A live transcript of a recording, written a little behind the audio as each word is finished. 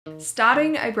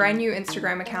Starting a brand new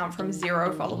Instagram account from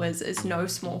 0 followers is no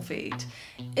small feat.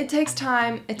 It takes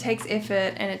time, it takes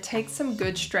effort, and it takes some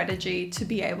good strategy to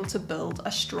be able to build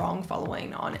a strong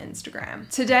following on Instagram.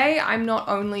 Today, I'm not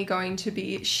only going to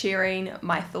be sharing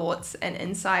my thoughts and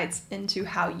insights into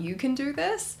how you can do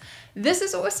this, this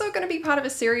is also going to be part of a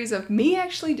series of me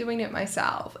actually doing it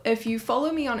myself. If you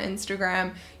follow me on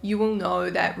Instagram, you will know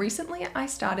that recently I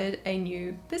started a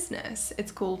new business.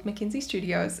 It's called Mackenzie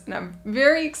Studios, and I'm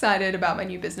very excited about my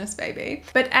new business, baby.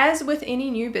 But as with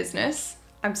any new business,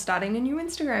 I'm starting a new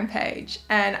Instagram page,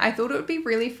 and I thought it would be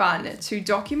really fun to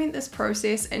document this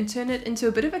process and turn it into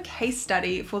a bit of a case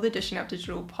study for the Dishing Up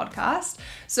Digital podcast.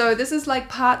 So this is like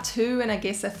part 2 and I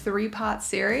guess a 3-part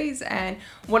series, and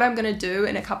what I'm going to do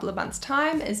in a couple of months'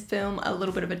 time is film a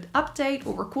little bit of an update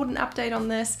or record an update on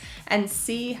this and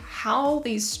see how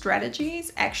these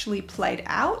strategies actually played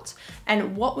out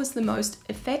and what was the most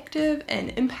effective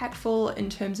and impactful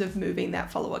in terms of moving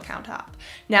that follower count up.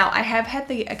 Now, I have had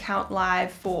the account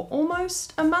live for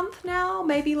almost a month now,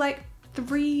 maybe like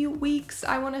 3 weeks,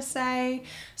 I want to say.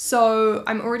 So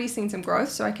I'm already seeing some growth,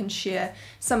 so I can share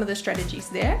some of the strategies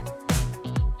there.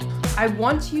 I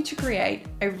want you to create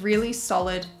a really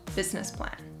solid business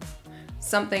plan,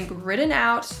 something written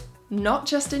out, not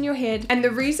just in your head. And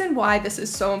the reason why this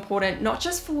is so important, not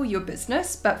just for your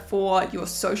business, but for your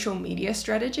social media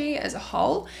strategy as a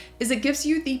whole, is it gives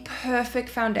you the perfect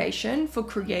foundation for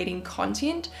creating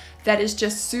content that is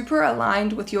just super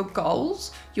aligned with your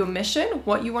goals, your mission,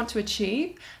 what you want to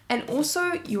achieve, and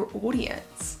also your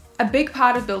audience. A big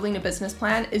part of building a business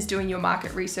plan is doing your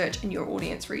market research and your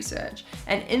audience research.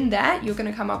 And in that, you're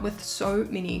going to come up with so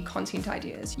many content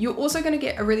ideas. You're also going to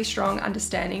get a really strong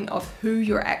understanding of who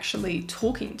you're actually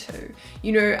talking to.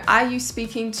 You know, are you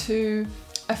speaking to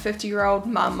a 50-year-old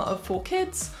mum of 4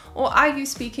 kids? Or are you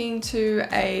speaking to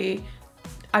a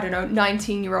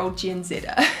 19-year-old Gen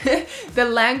Zer? The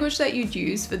language that you'd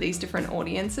use for these different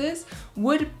audiences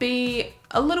would be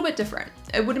a little bit different.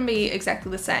 It wouldn't be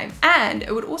exactly the same. And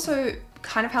it would also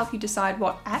kind of help you decide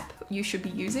what app you should be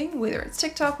using, whether it's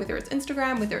TikTok, whether it's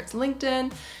Instagram, whether it's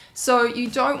LinkedIn. So you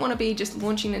don't want to be just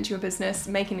launching into your business,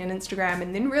 making an Instagram,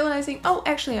 and then realizing, oh,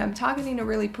 actually, I'm targeting a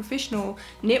really professional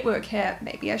network here.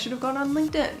 Maybe I should have gone on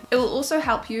LinkedIn. It will also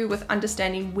help you with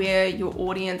understanding where your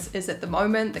audience is at the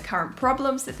moment, the current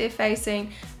problems that they're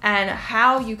facing, and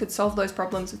how you could solve those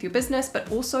problems with your business,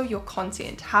 but also your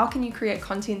content. How can you create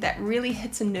content that really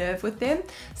hits a nerve with them,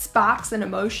 sparks an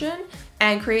emotion,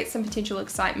 and create some potential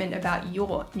excitement about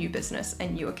your new business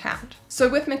and new account. So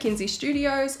with Mackenzie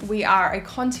Studios, we are a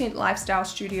content lifestyle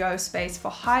studio space for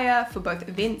hire for both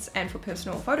events and for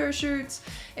personal photo shoots.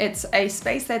 It's a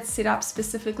space that's set up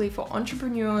specifically for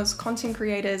entrepreneurs, content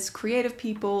creators, creative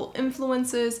people,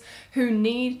 influencers who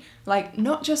need like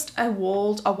not just a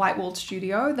white walled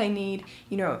studio. They need,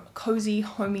 you know, cozy,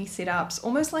 homey setups,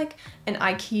 almost like an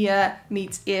IKEA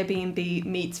meets Airbnb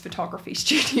meets photography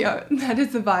studio. That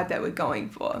is the vibe that we're going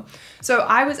for. So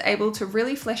I was able to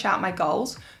really flesh out my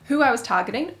goals, who I was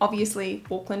targeting, obviously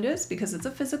Aucklanders, because it's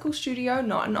a physical studio,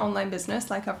 not an online business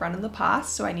like I've run in the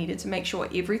past. So I needed to make sure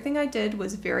everything I did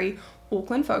was very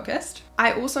Auckland focused.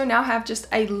 I also now have just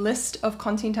a list of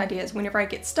content ideas. Whenever I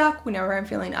get stuck, whenever I'm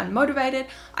feeling unmotivated,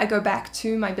 I go back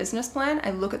to my business plan.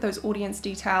 I look at those audience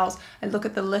details. I look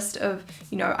at the list of,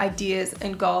 you know, ideas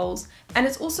and goals. And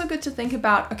it's also good to think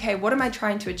about, okay, what am I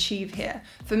trying to achieve here?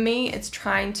 For me, it's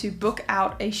trying to book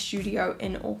out a studio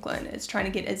in Auckland. It's trying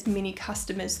to get as many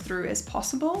customers through as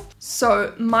possible.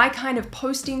 So my kind of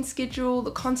posting schedule,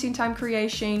 the content I'm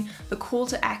creating, the call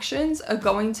to actions are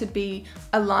going to be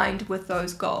aligned with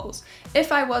those goals.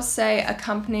 If I was, say, a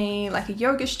company like a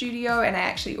yoga studio and I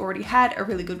actually already had a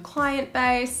really good client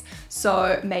base,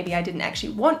 so maybe I didn't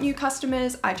actually want new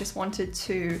customers, I just wanted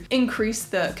to increase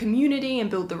the community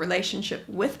and build the relationship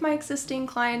with my existing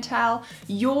clientele,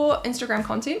 your Instagram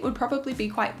content would probably be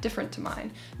quite different to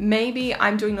mine. Maybe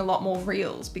I'm doing a lot more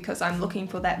reels because I'm looking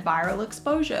for that viral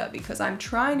exposure, because I'm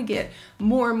trying to get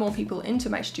more and more people into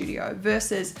my studio,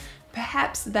 versus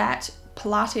perhaps that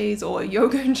Pilates or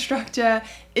yoga instructor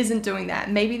isn't doing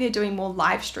that. Maybe they're doing more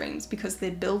live streams because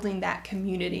they're building that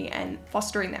community and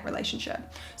fostering that relationship.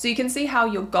 So you can see how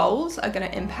your goals are going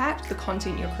to impact the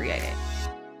content you're creating.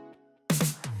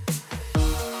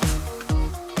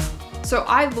 So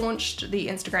I launched the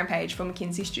Instagram page for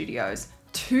Mackenzie Studios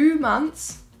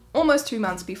almost 2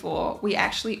 months before we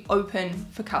actually open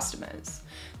for customers.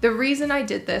 The reason I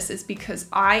did this is because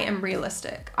I am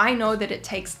realistic. I know that it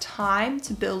takes time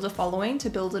to build a following, to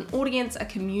build an audience, a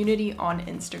community on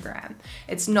Instagram.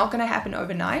 It's not gonna happen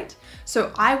overnight.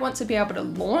 So I want to be able to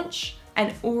launch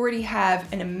and already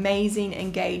have an amazing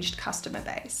engaged customer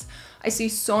base. I see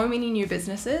so many new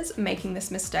businesses making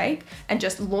this mistake and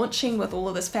just launching with all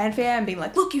of this fanfare and being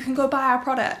like, look, you can go buy our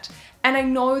product. And I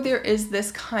know there is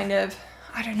this kind of,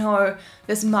 I don't know,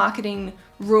 this marketing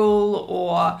rule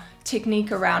or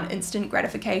technique around instant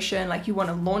gratification, like you want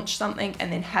to launch something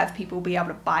and then have people be able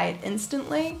to buy it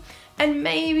instantly. And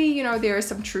maybe, you know, there is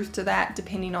some truth to that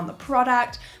depending on the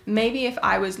product. Maybe if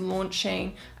I was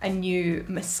launching a new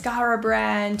mascara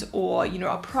brand or, you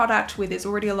know, a product where there's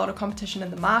already a lot of competition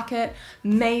in the market,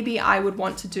 maybe I would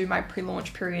want to do my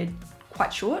pre-launch period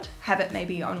quite short, have it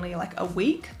maybe only like a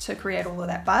week to create all of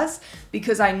that buzz,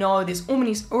 because I know there's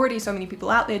already so many people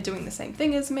out there doing the same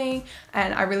thing as me,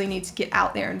 and I really need to get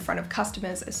out there in front of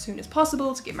customers as soon as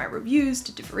possible to get my reviews,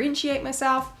 to differentiate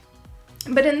myself.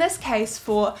 But in this case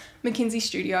for Mackenzie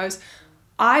Studios,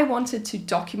 I wanted to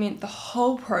document the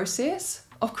whole process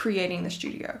of creating the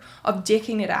studio, of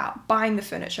decking it out, buying the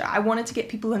furniture. I wanted to get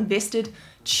people invested,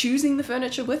 choosing the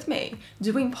furniture with me,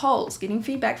 doing polls, getting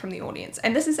feedback from the audience.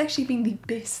 And this has actually been the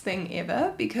best thing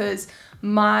ever because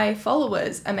my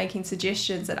followers are making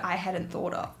suggestions that I hadn't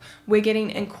thought of. We're getting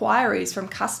inquiries from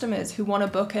customers who want to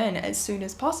book in as soon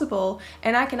as possible,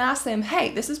 and I can ask them,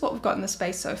 hey, this is what we've got in the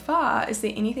space so far. Is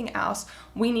there anything else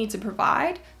we need to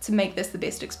provide to make this the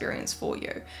best experience for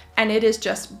you? And it is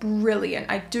just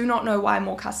brilliant. I do not know why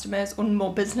more customers, or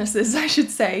more businesses I should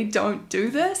say, don't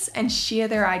do this and share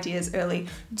their ideas early,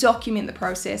 document the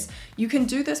process. You can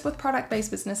do this with product-based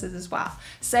businesses as well.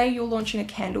 Say you're launching a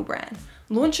candle brand.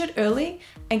 Launch it early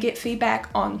and get feedback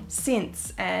on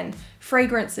scents and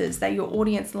fragrances that your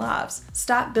audience loves.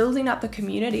 Start building up the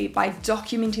community by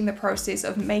documenting the process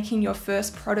of making your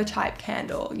first prototype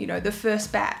candle, you know, the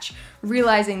first batch,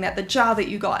 realizing that the jar that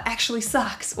you got actually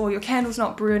sucks or your candle's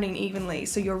not burning evenly,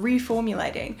 so you're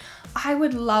reformulating. I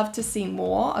would love to see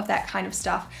more of that kind of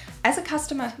stuff as a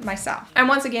customer myself. And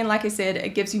once again, like I said,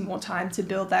 it gives you more time to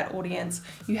build that audience.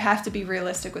 You have to be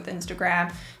realistic with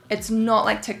Instagram. It's not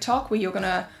like TikTok where you're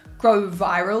gonna grow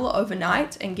viral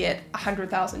overnight and get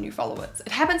 100,000 new followers.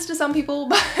 It happens to some people,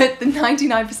 but the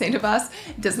 99% of us,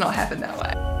 it does not happen that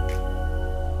way.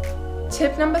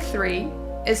 Tip number 3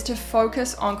 is to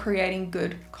focus on creating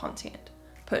good content.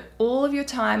 Put all of your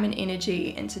time and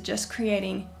energy into just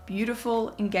creating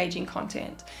beautiful, engaging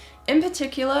content. In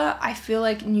particular, I feel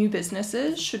like new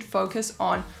businesses should focus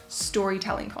on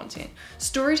storytelling content.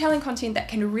 Storytelling content that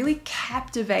can really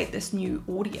captivate this new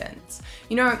audience.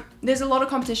 You know, there's a lot of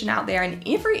competition out there in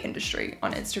every industry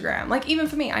on Instagram. Like even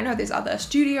for me, I know there's other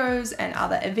studios and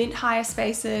other event hire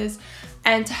spaces.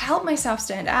 And to help myself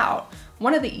stand out,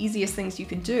 one of the easiest things you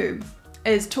can do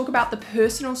is talk about the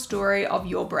personal story of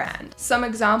your brand. Some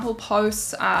example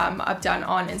posts I've done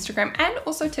on Instagram and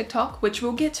also TikTok, which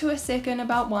we'll get to a second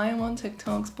about why I'm on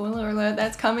TikTok, spoiler alert,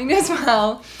 that's coming as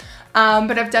well.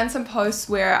 But I've done some posts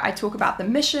where I talk about the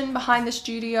mission behind the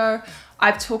studio.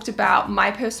 I've talked about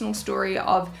my personal story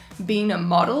of being a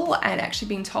model and actually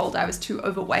being told I was too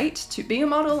overweight to be a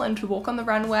model and to walk on the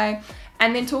runway.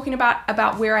 And then talking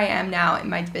about where I am now in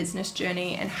my business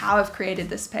journey and how I've created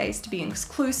this space to be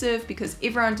exclusive because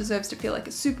everyone deserves to feel like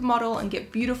a supermodel and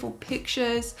get beautiful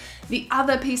pictures. The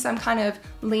other piece I'm kind of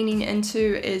leaning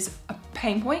into is a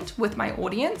pain point with my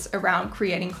audience around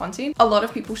creating content. A lot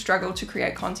of people struggle to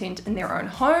create content in their own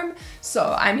home.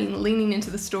 So I mean, leaning into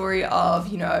the story of,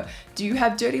 you know, do you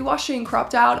have dirty washing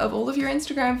cropped out of all of your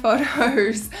Instagram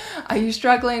photos? Are you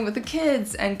struggling with the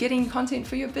kids and getting content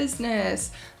for your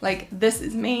business? Like, this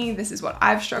is me, this is what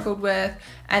I've struggled with,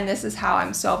 and this is how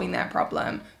I'm solving that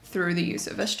problem through the use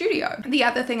of a studio. The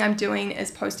other thing I'm doing is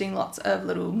posting lots of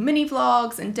little mini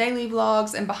vlogs and daily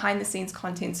vlogs and behind the scenes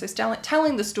content. So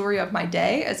telling the story of my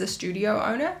day as a studio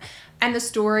owner and the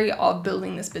story of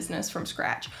building this business from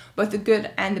scratch, both the good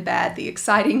and the bad, the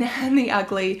exciting and the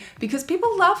ugly, because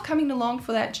people love coming along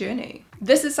for that journey.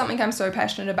 This is something I'm so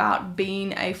passionate about,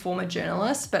 being a former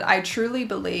journalist, but I truly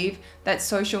believe that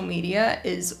social media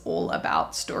is all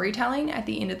about storytelling at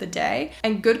the end of the day,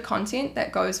 and good content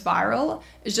that goes viral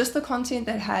is just the content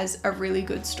that has a really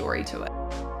good story to it.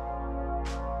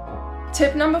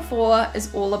 Tip number 4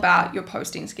 is all about your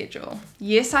posting schedule.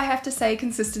 Yes, I have to say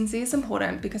consistency is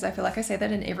important because I feel like I say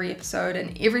that in every episode,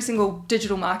 and every single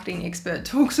digital marketing expert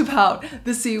talks about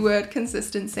the C word,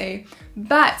 consistency.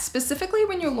 But specifically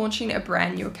when you're launching a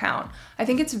brand new account, I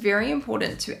think it's very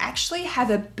important to actually have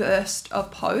a burst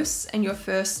of posts in your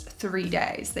first 3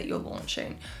 days that you're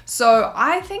launching. So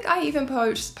I think I even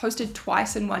posted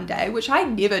twice in one day, which I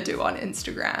never do on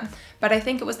Instagram. But I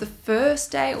think it was the first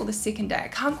day or the second day. I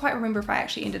can't quite remember if I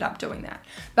actually ended up doing that.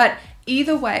 But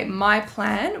Either way, my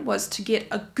plan was to get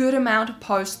a good amount of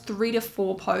posts, 3 to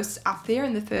 4 posts up there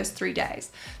in the first 3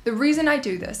 days. The reason I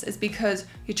do this is because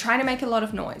you're trying to make a lot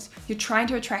of noise. You're trying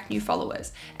to attract new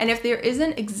followers. And if there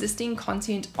isn't existing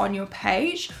content on your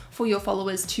page for your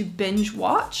followers to binge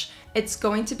watch, it's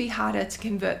going to be harder to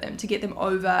convert them, to get them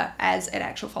over as an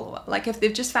actual follower. Like if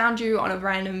they've just found you on a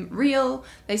random reel,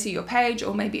 they see your page,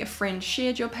 or maybe a friend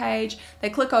shared your page, they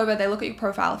click over, they look at your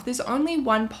profile. If there's only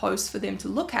one post for them to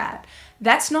look at,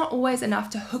 that's not always enough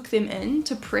to hook them in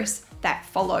to press that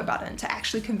follow button, to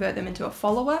actually convert them into a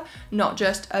follower, not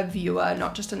just a viewer,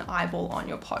 not just an eyeball on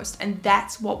your post. And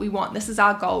that's what we want. This is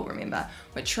our goal, remember.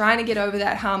 We're trying to get over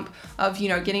that hump of,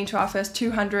 getting to our first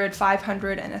 200,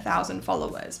 500, and 1,000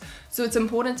 followers. So it's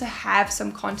important to have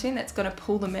some content that's going to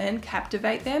pull them in,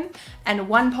 captivate them, and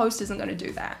one post isn't going to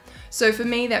do that. So for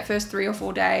me, that first 3 or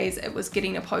 4 days, it was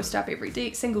getting a post up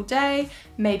every single day,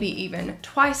 maybe even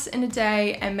twice in a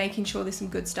day, and making sure there's some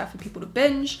good stuff for people to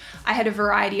binge. I had a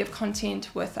variety of content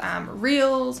with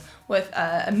reels, with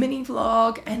a mini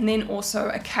vlog, and then also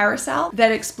a carousel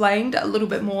that explained a little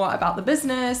bit more about the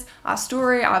business, our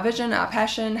story, our vision, our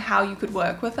passion, how you could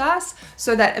work with us,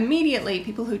 so that immediately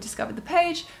people who discovered the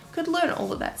page could learn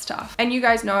all of that stuff. And you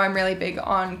guys know I'm really big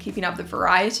on keeping up the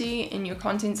variety in your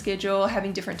content schedule,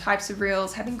 having different types of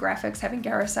reels, having graphics, having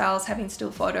carousels, having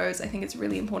still photos. I think it's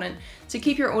really important to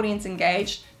keep your audience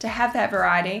engaged, to have that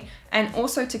variety, and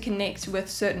also to connect with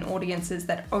certain audiences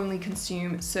that only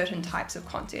consume certain types of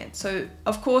content. So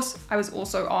of course, I was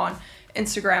also on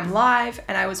Instagram Live,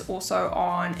 and I was also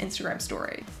on Instagram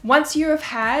Story. Once you have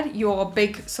had your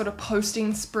big sort of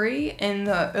posting spree in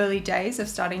the early days of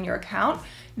starting your account,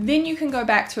 then you can go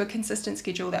back to a consistent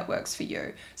schedule that works for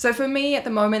you. So for me at the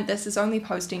moment, this is only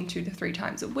posting 2 to 3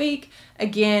 times a week.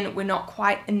 Again, we're not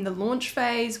quite in the launch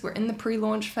phase, we're in the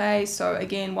pre-launch phase. So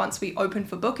again, once we open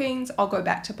for bookings, I'll go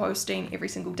back to posting every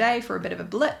single day for a bit of a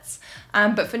blitz.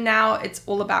 But for now, it's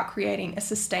all about creating a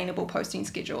sustainable posting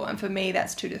schedule. And for me,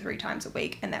 that's 2 to 3 times a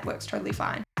week, and that works totally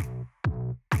fine.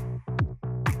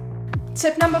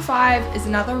 Tip number 5 is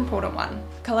another important one: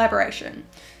 collaboration.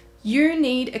 You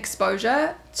need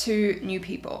exposure to new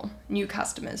people, new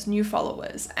customers, new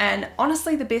followers. And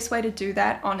honestly, the best way to do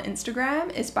that on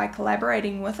Instagram is by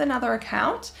collaborating with another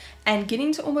account and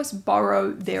getting to almost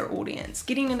borrow their audience,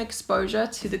 getting an exposure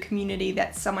to the community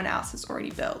that someone else has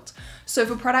already built. So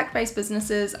for product-based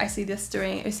businesses, I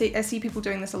see people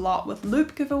doing this a lot with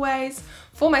loop giveaways.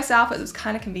 For myself, it was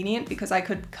kind of convenient because I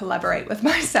could collaborate with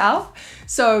myself.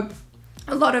 So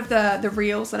a lot of the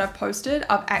reels that I've posted,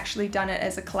 I've actually done it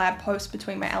as a collab post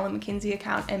between my Ellen McKenzie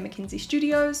account and McKenzie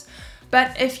Studios.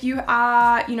 But if you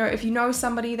are, if you know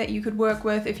somebody that you could work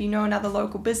with, if you know another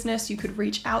local business you could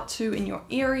reach out to in your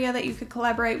area that you could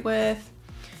collaborate with,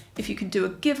 if you could do a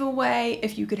giveaway,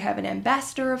 if you could have an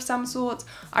ambassador of some sort,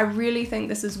 I really think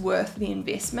this is worth the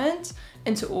investment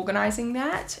into organizing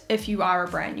that if you are a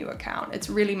brand new account. It's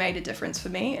really made a difference for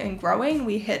me in growing.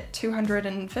 We hit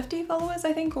 250 followers,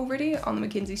 I think, already on the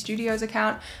McKenzie Studios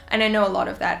account, and I know a lot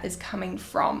of that is coming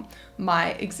from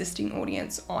my existing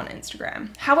audience on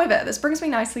Instagram. However, this brings me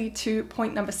nicely to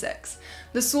point number 6.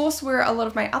 The source where a lot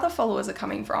of my other followers are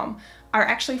coming from are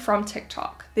actually from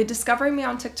TikTok. They're discovering me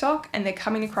on TikTok and they're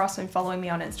coming across and following me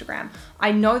on Instagram.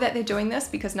 I know that they're doing this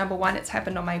because number 1, it's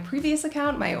happened on my previous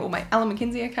account, my Ellen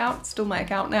McKenzie account, still my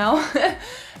account now.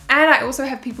 And I also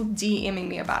have people DMing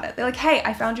me about it. They're like, hey,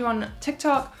 I found you on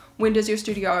TikTok. When does your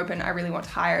studio open? I really want to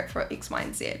hire it for X, Y,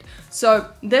 and Z.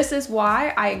 So this is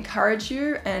why I encourage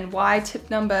you, and why tip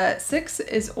number 6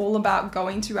 is all about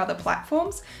going to other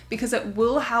platforms, because it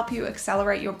will help you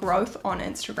accelerate your growth on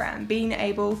Instagram, being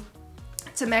able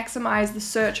to maximize the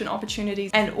search and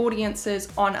opportunities and audiences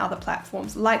on other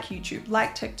platforms like YouTube,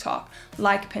 like TikTok,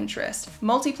 like Pinterest.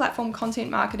 Multi-platform content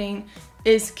marketing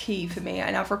is key for me,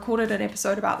 and I've recorded an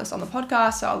episode about this on the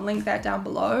podcast, so I'll link that down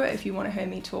below if you want to hear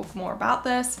me talk more about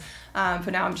this.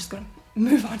 For now, I'm just going to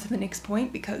move on to the next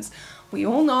point because we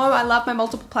all know I love my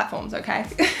multiple platforms, okay?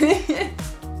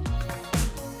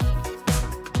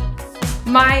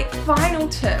 My final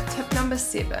tip, tip number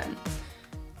 7,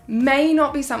 may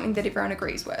not be something that everyone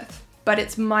agrees with, but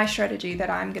it's my strategy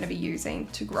that I'm going to be using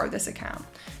to grow this account.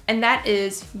 And that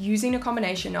is using a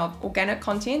combination of organic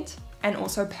content and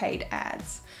also paid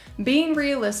ads. Being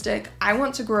realistic, I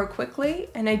want to grow quickly,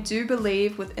 and I do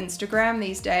believe with Instagram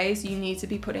these days, you need to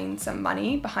be putting some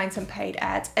money behind some paid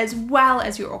ads as well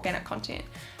as your organic content.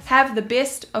 Have the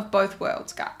best of both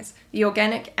worlds, guys, the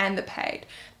organic and the paid.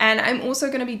 And I'm also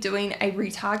going to be doing a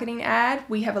retargeting ad.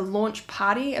 We have a launch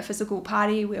party, a physical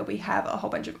party where we have a whole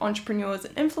bunch of entrepreneurs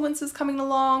and influencers coming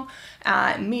along,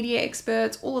 media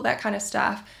experts, all of that kind of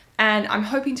stuff. and I'm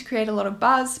hoping to create a lot of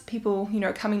buzz, people, you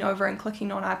know, coming over and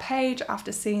clicking on our page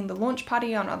after seeing the launch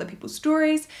party on other people's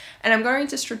stories. And I'm going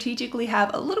to strategically have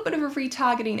a little bit of a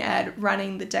retargeting ad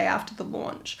running the day after the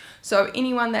launch. So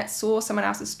anyone that saw someone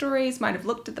else's stories, might have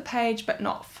looked at the page but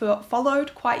not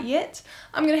followed quite yet,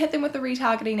 I'm going to hit them with a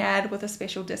retargeting ad with a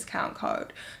special discount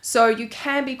code. So you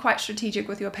can be quite strategic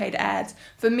with your paid ads.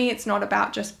 For me, it's not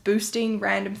about just boosting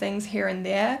random things here and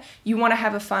there. You want to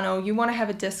have a funnel, you want to have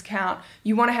a discount,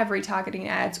 you want to have retargeting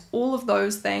ads. All of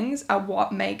those things are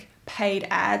what make paid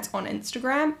ads on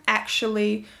Instagram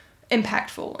actually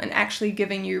impactful and actually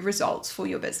giving you results for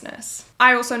your business.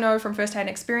 I also know from firsthand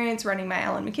experience running my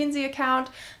Ellen McKenzie account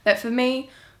that for me,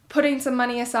 putting some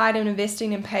money aside and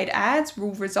investing in paid ads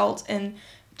will result in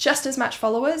just as much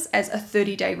followers as a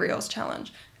 30-day Reels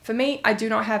challenge. For me, I do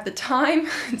not have the time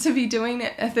to be doing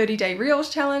a 30-day Reels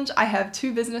challenge. I have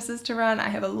 2 businesses to run. I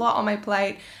have a lot on my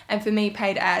plate. And for me,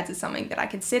 paid ads is something that I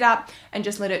can set up and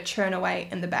just let it churn away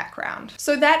in the background.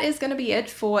 So that is going to be it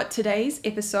for today's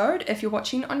episode. If you're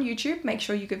watching on YouTube, make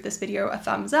sure you give this video a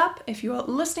thumbs up. If you're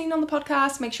listening on the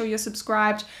podcast, make sure you're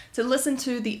subscribed to listen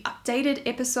to the updated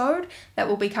episode that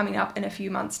will be coming up in a few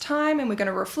months' time. And we're going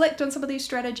to reflect on some of these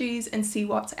strategies and see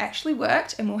what's actually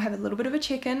worked. And we'll have a little bit of a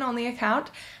check-in on the account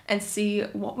and see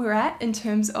what we're at in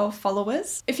terms of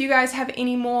followers. If you guys have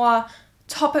any more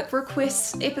topic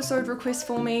requests, episode requests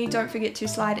for me, don't forget to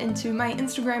slide into my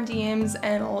Instagram DMs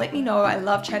and let me know. I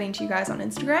love chatting to you guys on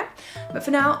Instagram. But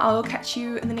for now, I'll catch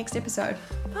you in the next episode.